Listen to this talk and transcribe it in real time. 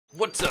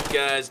What's up,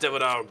 guys?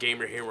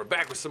 TheDevildogGamer here. We're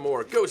back with some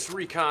more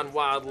Recon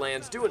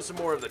Wildlands, doing some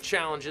more of the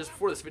challenges.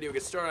 Before this video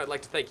gets started, I'd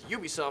like to thank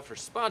Ubisoft for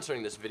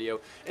sponsoring this video.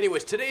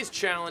 Anyways, today's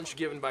challenge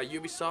given by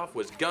Ubisoft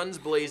was Guns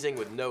Blazing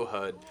with no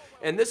HUD.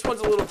 And this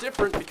one's a little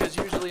different because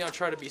usually I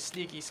try to be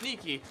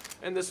sneaky,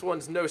 and this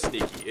one's no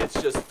sneaky. It's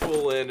just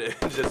full in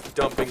and just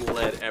dumping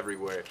lead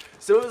everywhere.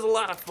 So it was a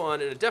lot of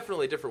fun and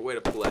definitely a different way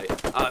to play.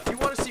 If you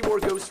want to see more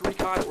Ghost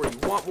Recon or you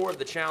want more of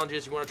the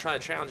challenges, you want to try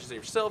the challenges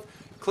yourself,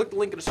 click the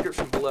link in the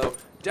description below.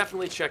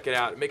 Definitely check it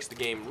out. It makes the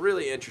game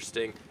really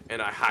interesting,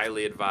 and I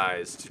highly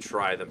advise to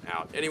try them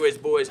out. Anyways,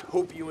 boys,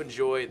 hope you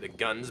enjoy the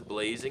Guns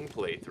Blazing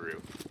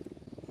playthrough.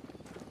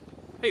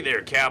 Hey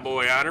there,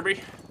 Cowboy Onnerby.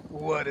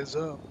 What is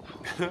up?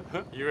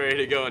 You ready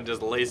to go and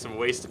just lay some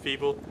waste to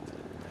people?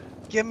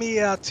 Give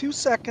me 2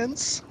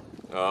 seconds.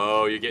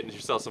 Oh, you're getting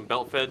yourself some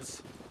belt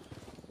feds?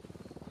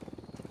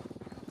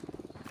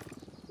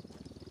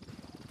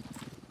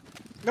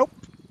 Nope.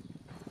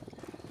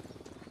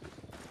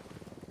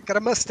 Got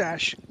a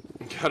mustache.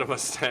 Got a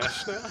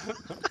mustache now?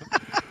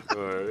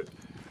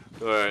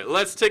 Alright,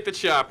 let's take the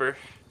chopper.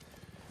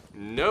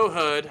 No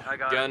HUD,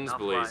 Guns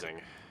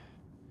Blazing.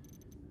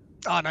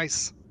 Ah,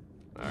 nice.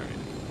 Alright.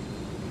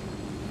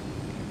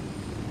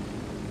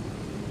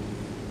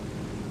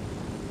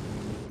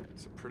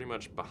 So pretty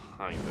much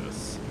behind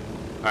us.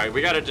 Alright,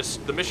 we gotta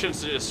just, the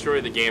mission's to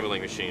destroy the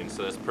gambling machine,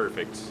 so that's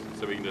perfect.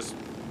 So we can just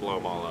blow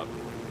them all up.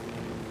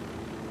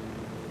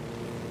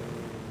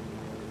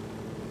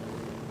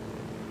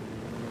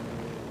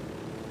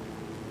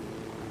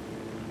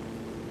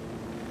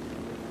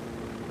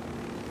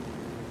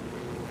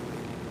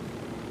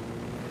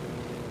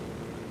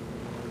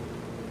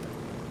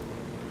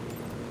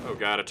 Oh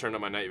god, I turned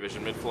on my night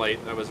vision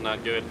mid-flight. That was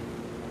not good.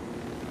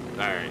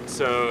 Alright,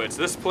 so it's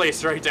this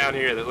place right down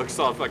here that looks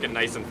all fucking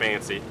nice and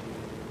fancy.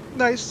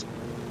 Nice.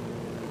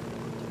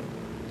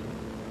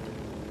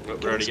 Oh,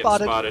 we're already getting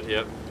spotted.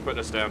 Yep. Putting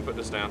us down, putting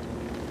us down.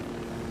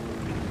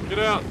 Get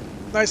out.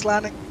 Nice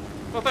landing.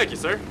 Well, thank you,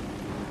 sir.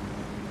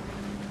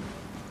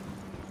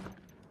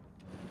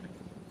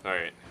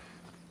 Alright.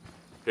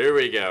 Here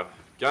we go.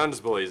 Guns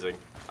blazing.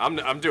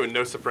 I'm doing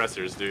no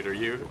suppressors, dude. Are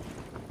you?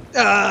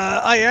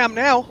 I am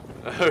now.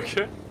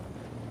 Okay.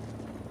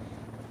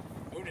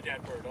 Wounded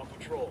that bird on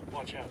patrol.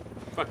 Watch out.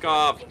 Fuck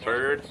off,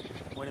 bird.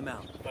 Point him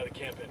out by the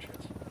camp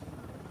entrance.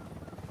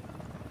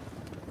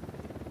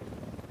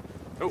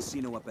 Oh.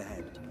 Casino up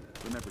ahead.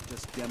 Remember,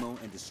 just demo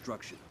and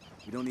destruction.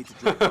 We don't need to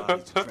drop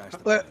bodies to trash the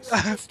place.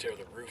 Let's tear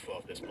the roof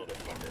off this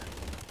motherfucker.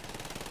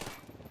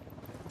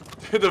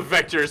 The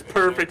vector is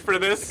perfect for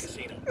this.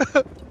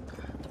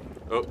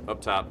 Oh,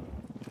 up top.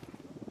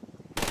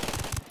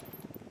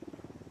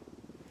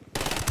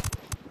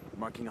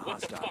 Marking a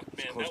hostile.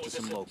 It's close to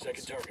some locals.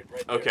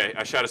 Right Okay,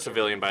 I shot a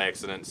civilian by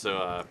accident,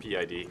 so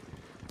PID.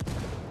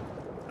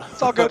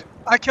 It's all good.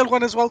 I killed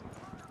one as well.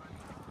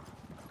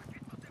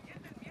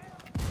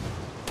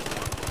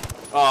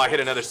 Oh, I hit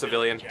another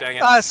civilian. Dang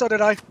it. So did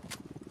I.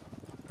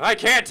 I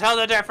can't tell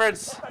the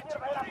difference. They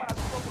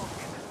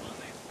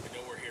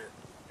know we're here.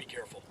 Be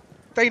careful.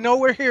 They know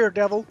we're here,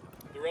 devil.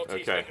 The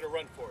LT's Okay. making a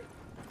run for it.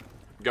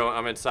 Go.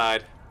 I'm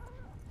inside.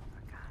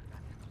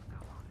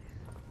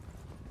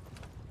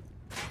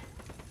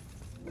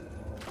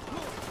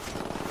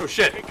 Oh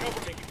shit. Take cover,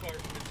 taking fire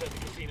from inside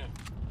the casino.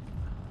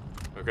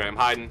 Okay, I'm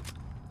hiding.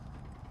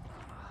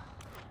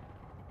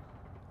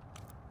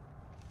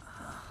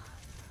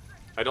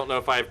 I don't know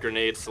if I have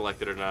grenades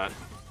selected or not.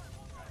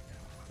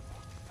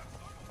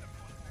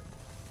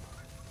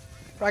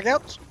 Frag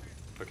out.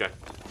 Okay.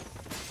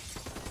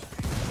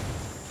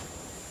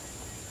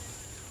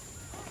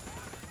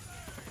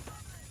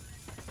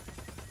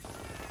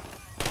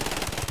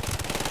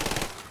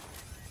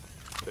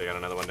 Okay, got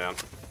another one down.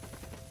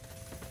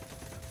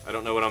 I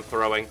don't know what I'm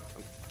throwing.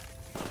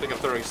 I think I'm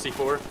throwing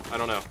C4. I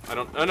don't know. I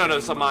don't. Oh no,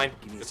 it's a mine.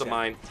 It's a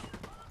mine.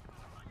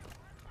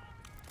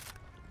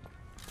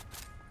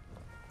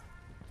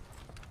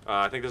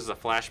 I think this is a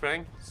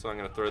flashbang, so I'm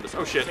gonna throw this.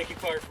 Oh shit! Taking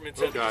fire from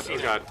inside Oh god! the Oh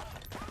casino. god!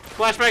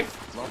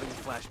 Flashbang! Loving the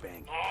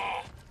flashbang.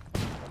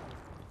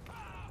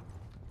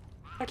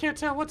 I can't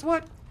tell what's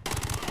what.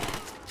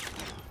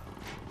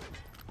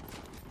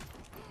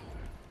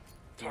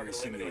 Target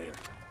eliminated.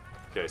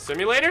 Okay,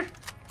 simulator.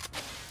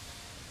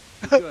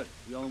 Good.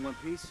 We all in one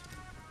piece?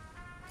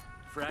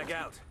 Frag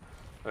out.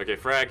 Okay,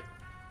 frag.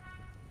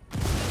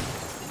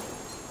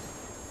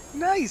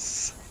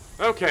 Nice.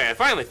 Okay, I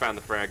finally found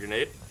the frag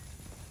grenade.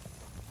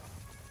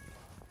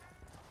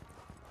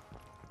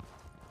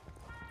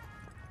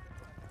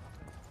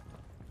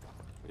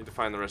 Need to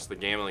find the rest of the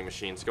gambling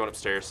machines. Going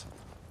upstairs.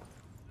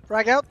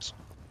 Frag out.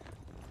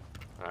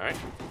 Alright.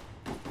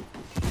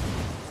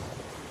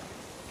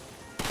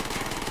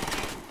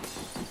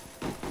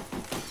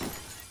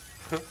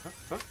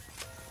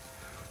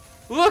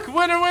 Look,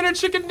 winner, winner,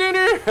 chicken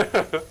dinner!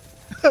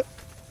 Oh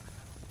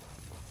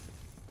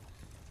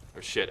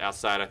shit,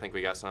 outside I think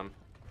we got some.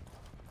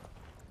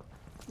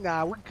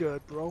 Nah, we're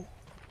good, bro.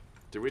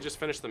 Did we just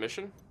finish the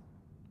mission?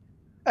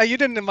 You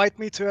didn't invite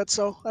me to it,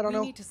 so I don't know.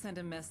 We need to send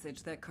a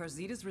message that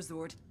Carzita's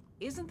resort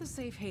Isn't the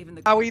safe haven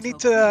the Now we need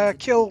to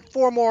kill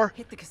 4 more.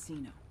 Hit the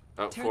casino.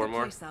 Oh, Tear 4 the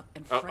more? place up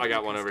and Oh, I frighten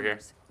got one over here.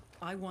 customers.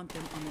 I want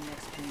them on the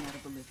next plane out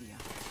of Bolivia.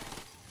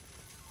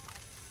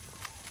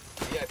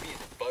 VIP is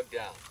bugged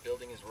out.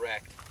 Building is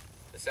wrecked.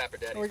 The Sapper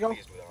Daddy's There we go.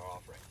 pleased with our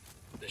offering.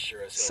 This sure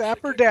as hell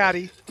Sapper should get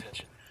Daddy. his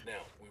attention. Now,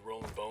 we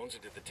rolling bones or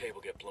did the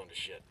table get blown to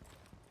shit?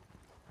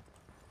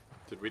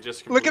 Did we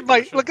just Look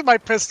complete at the mission? my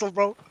pistol,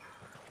 bro.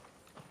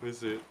 Let me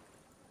see it.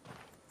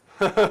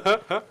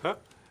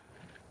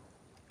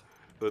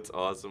 That's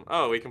awesome.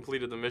 Oh, we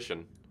completed the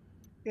mission.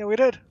 Yeah, we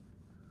did.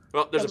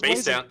 Well, there's a Guns base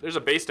Blazing. down. There's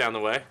a base down the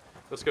way.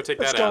 Let's go take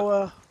Let's that go.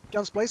 out.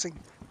 Guns blazing.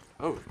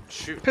 Oh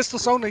shoot!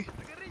 Pistols only.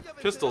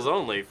 Pistols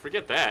only.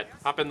 Forget that.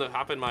 Hop in my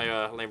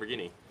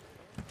Lamborghini.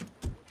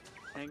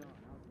 Hang on.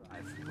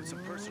 With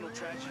some personal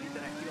tragedy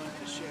that I feel like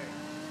to share.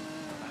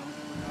 My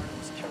homie Bernardo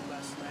was killed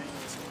last night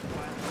in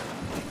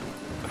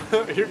some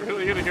violent. You're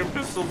really gonna go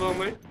pistols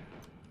only?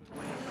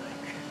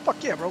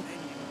 Fuck yeah, bro. Right?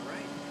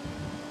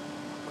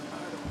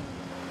 Bernardo,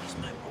 he's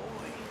my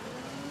boy.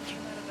 We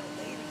came out of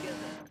LA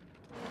together.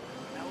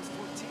 When I was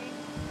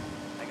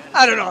 14,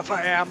 I don't know if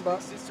I am,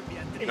 but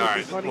All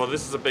right. Well,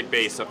 this is a big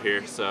base up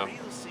here, so.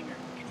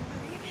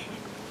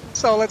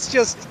 so let's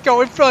just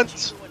go in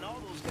front.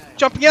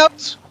 Jumping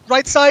out,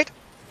 right side.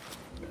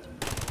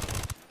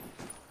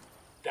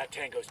 That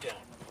tango's down.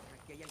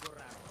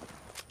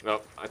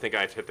 Oh, I think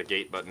I hit the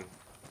gate button.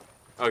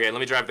 Okay, let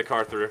me drive the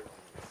car through.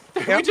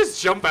 Did Yep. we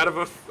just jump out of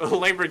a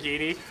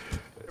Lamborghini?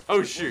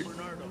 Oh shoot!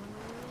 Bernardo,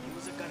 he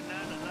was a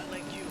carnal, not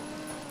like you.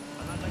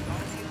 Not like all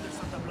the other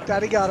Santa Blanca.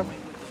 Daddy got him.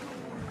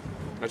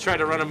 I tried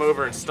to run him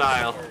over in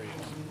style.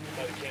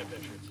 By the camp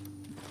entrance.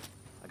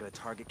 I got a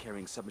target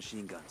carrying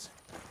submachine guns.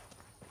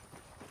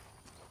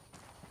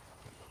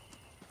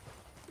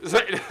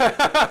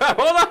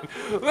 Hold on!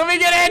 Let me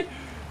get in!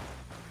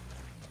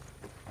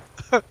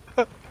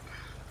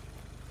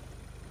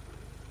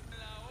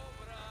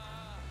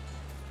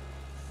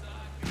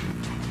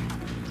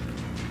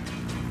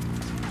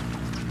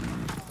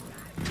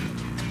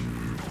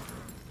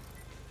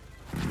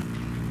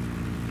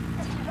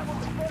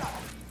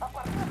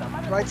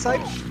 Right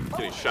side.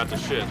 Getting shot to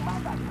shit.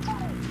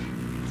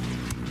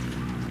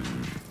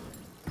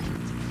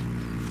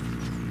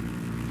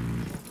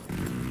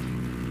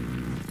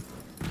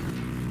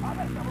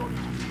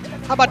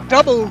 How about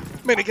double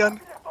minigun?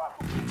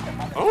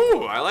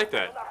 Oh, I like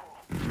that.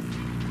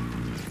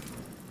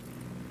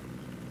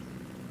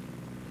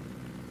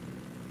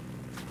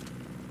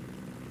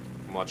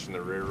 I'm watching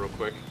the rear real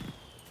quick.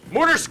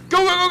 Mortars! Go,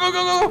 go, go, go,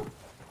 go, go!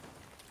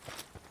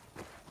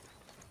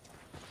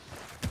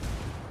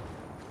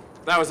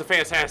 That was a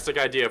fantastic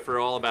idea for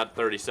all about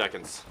 30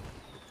 seconds.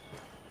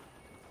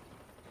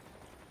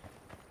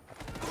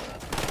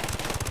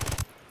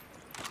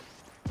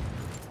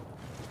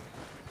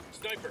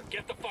 Sniper,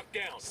 get the fuck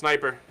down.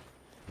 Sniper.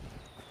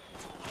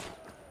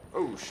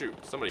 Oh, shoot.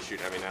 Somebody's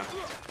shooting at me now.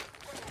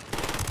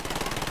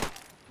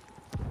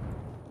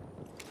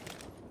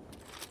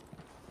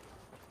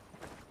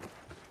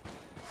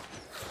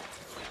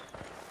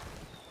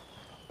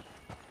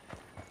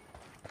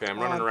 Okay, I'm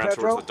running around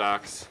Pedro. towards the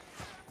docks.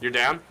 You're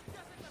down?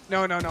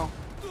 No, no, no.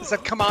 It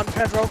said, come on,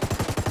 Pedro.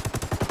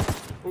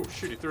 Oh,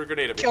 shoot, he threw a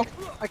grenade at me.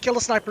 I killed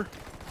a sniper.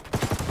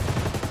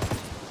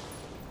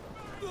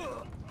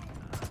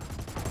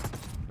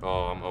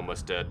 Oh, I'm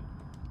almost dead.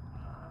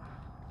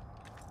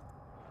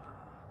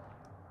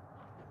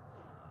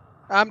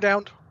 I'm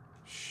downed.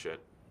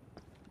 Shit.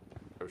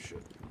 Oh,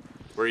 shit.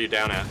 Where are you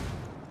down at?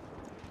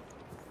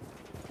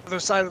 Other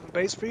side of the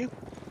base for you.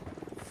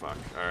 Fuck,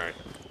 alright.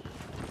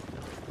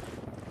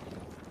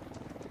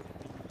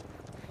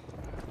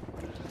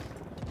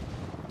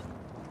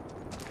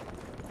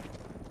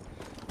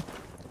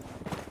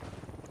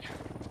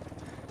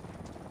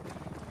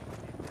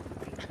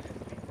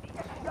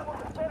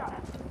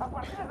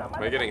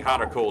 Am I getting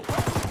hot or cold?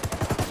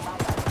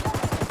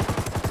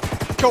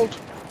 Cold.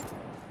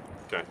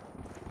 Okay.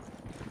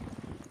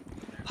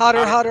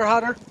 Hotter, Hotter. hotter,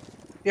 hotter.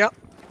 Yep.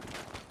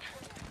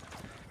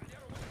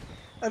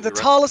 And the You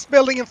re- tallest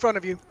building in front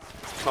of you.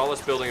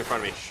 Tallest building in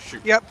front of me.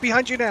 Shoot. Yep,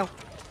 behind you now.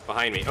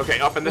 Behind me. Okay,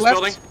 up in this Left.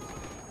 building?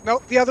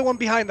 Nope, the other one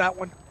behind that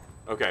one.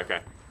 Okay, okay.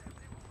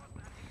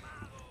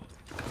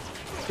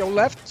 Go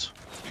left.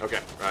 Okay,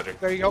 roger.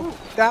 There you go.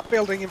 That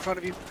building in front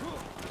of you.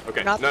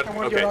 Okay, Not no, the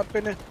one okay. you're up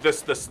in it.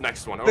 This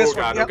next one. This Oh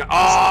god, one, oh yep.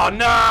 god. Oh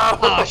no!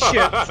 Oh,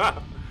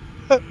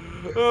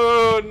 shit.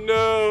 Oh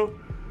no.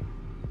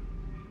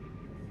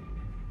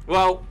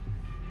 Well,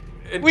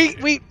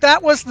 That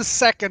was the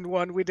second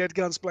one we did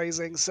Guns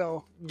Blazing,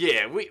 so.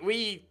 yeah, we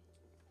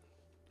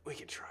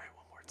can try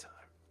one more time.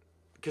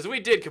 Because we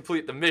did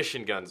complete the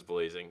mission Guns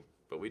Blazing,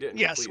 but we didn't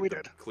Yes, we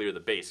complete did. clear the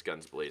base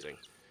Guns Blazing,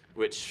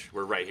 which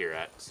we're right here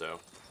at, so.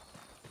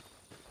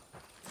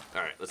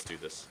 Alright, let's do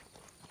this.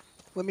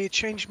 Let me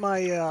change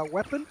my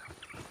weapon.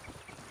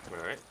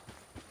 Alright.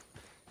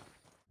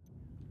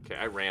 Okay,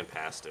 I ran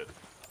past it.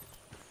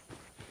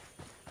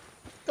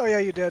 Oh yeah,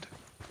 you did.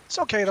 It's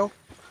okay though.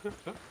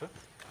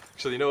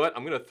 Actually, you know what?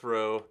 I'm gonna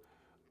throw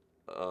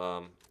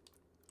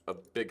a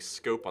big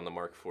scope on the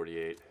Mark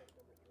 48.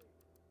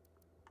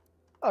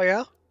 Oh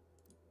yeah,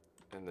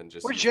 And then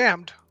just we're use it.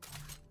 jammed.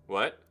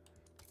 What?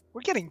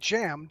 We're getting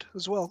jammed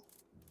as well.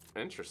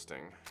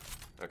 Interesting.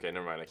 Okay,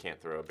 never mind. I can't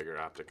throw a bigger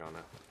optic on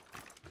it.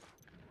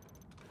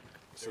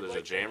 So there's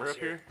a jammer up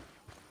here?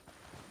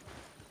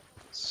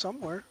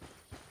 Somewhere.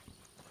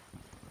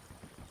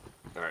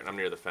 Alright, I'm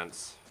near the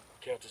fence.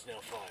 Count is now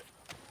 5.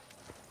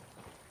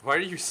 Why are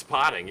you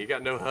spotting? You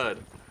got no HUD.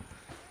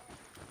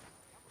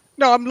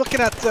 No, I'm looking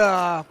at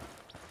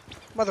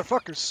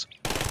motherfuckers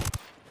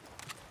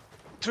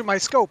through my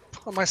scope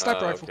on my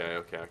sniper rifle.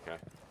 Okay.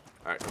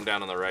 Alright, I'm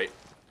down on the right.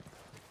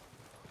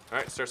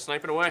 Alright, start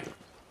sniping away.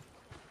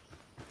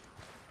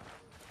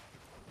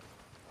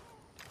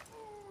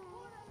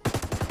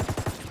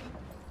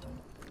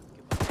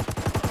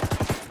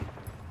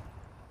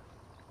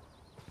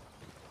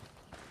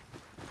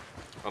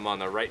 I'm on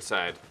the right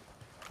side.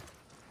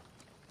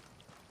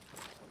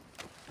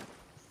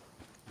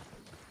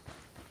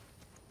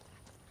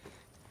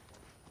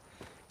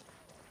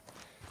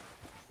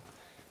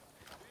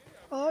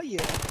 Oh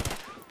yeah.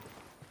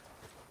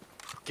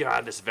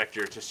 God, this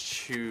vector just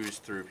chews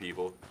through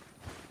people.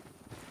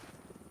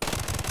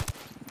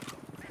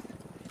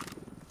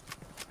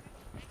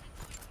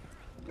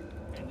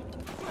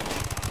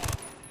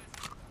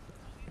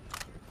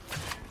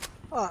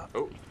 Oh,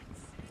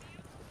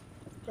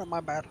 Oh. my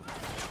bad.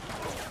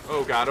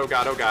 Oh god, oh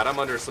god, oh god, I'm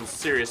under some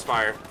serious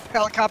fire.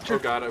 Helicopter. Oh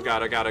god, oh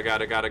god, oh god, oh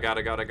god, oh god, oh god,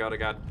 oh god, oh god, oh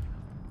god.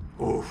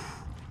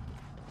 Oof.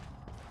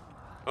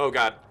 Oh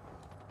god.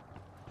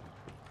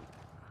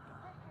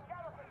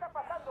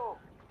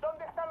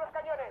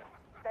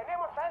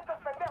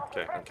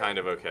 Okay, I'm kind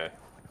of okay.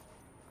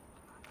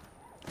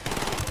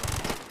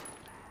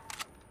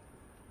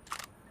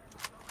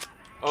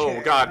 Oh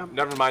Okay, god,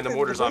 never mind, the in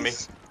mortar's on me.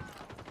 base.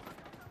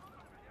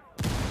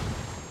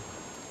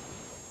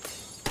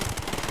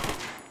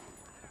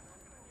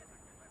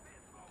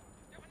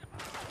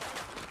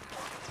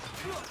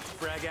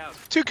 Frag out.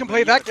 Two can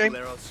play that game.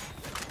 Culeros.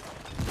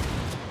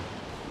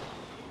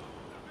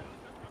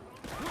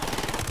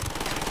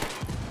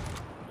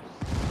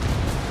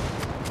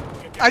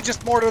 I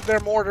just mortared their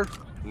mortar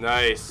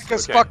Nice.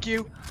 because okay. fuck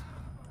you.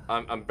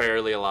 I'm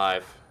barely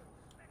alive.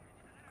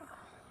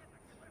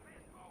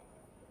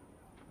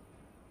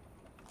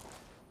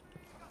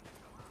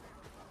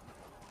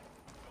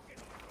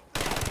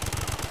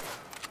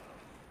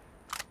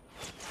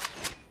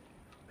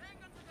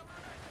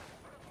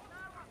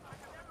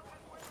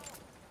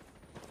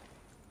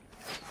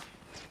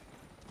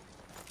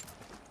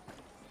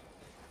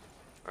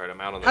 Alright,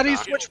 I'm out on the How do you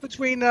dock. switch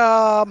between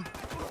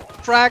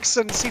frags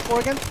and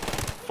C4 again?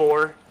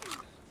 4.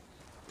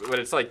 But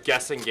it's like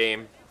guessing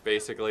game,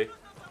 basically,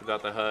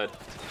 without the HUD.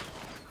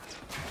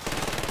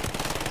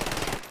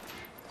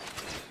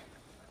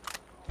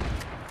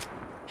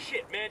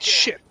 Shit, man down.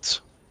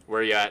 Shit.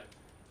 Where you at?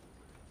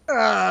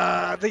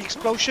 The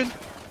explosion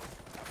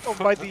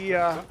over by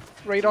the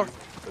radar.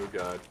 Oh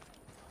god.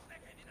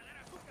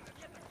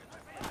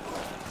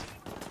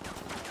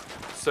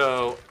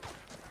 So,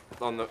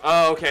 on the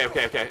okay. I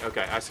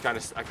kind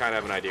of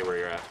have an idea where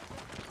you're at.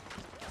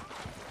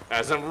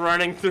 As I'm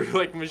running through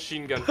like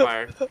machine gun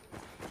fire.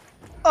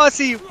 Oh, I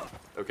see you.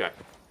 Okay.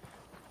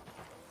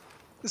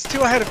 There's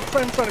two ahead of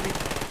in front of you.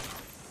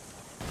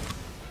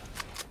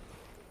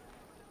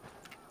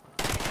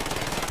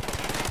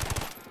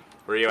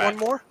 Where are you at? One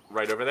more.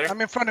 Right over there?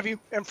 I'm in front of you.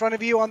 In front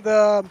of you on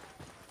the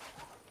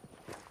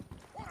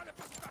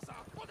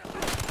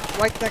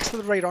right next to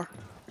the radar.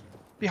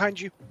 Behind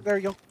you. There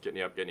you go. Getting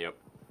you up, getting you up.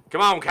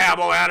 Come on,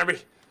 cowboy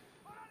Onnerby.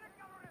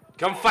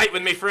 Come fight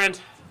with me, friend.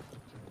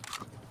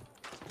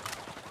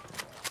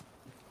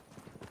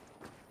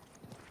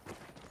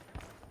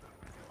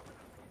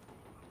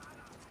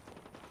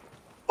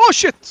 Oh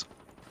shit!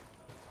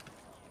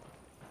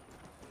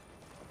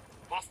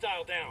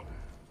 Hostile down.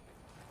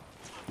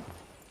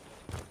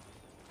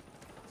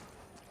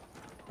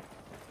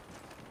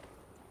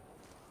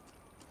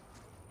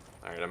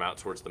 Alright, I'm out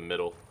towards the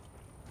middle.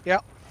 Yeah.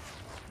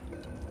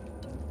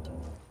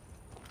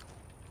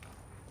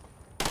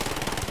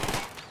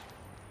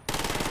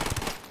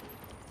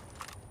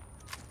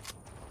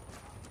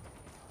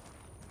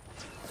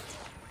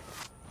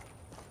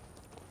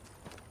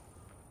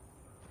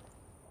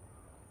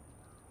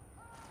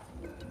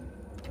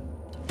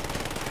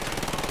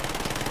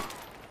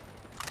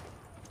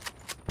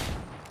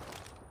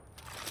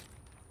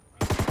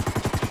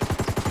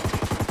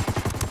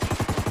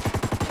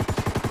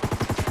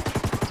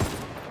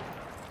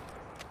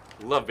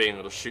 Love being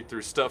able to shoot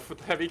through stuff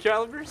with heavy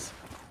calibers.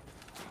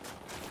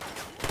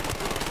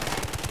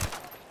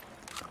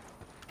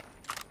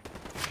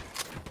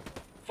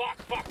 Fuck.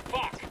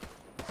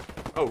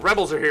 Oh,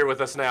 rebels are here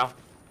with us now.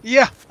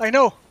 Yeah, I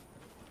know.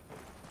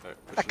 Alright,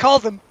 I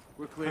called them.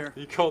 We're clear.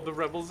 You called the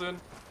rebels in?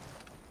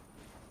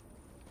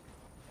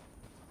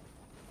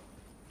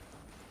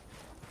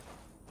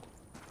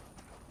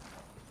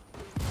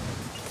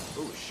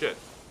 Oh shit.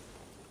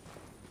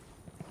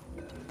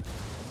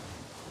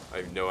 I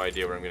have no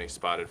idea where I'm getting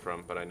spotted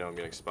from, but I know I'm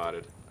getting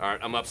spotted. Alright,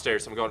 I'm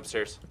upstairs. I'm going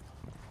upstairs.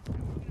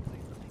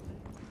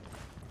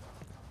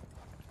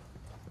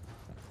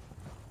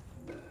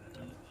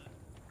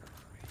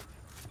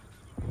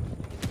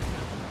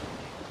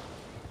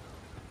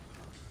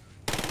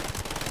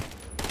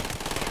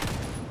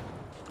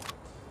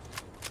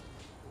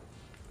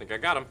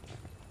 think I got him.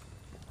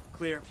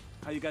 Clear.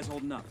 How you guys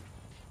holding up?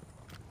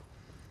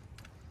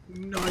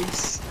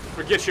 Nice.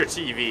 Forget your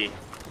TV.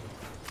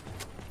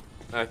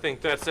 I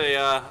think that's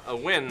a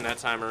win that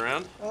time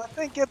around. I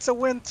think it's a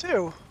win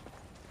too.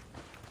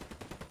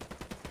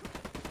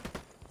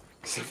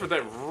 Except for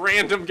that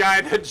random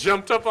guy that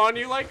jumped up on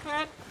you like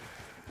that.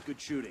 Good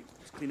shooting.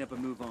 Let's clean up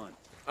and move on.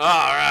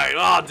 All right,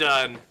 all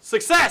done.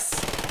 Success!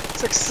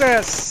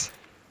 Success.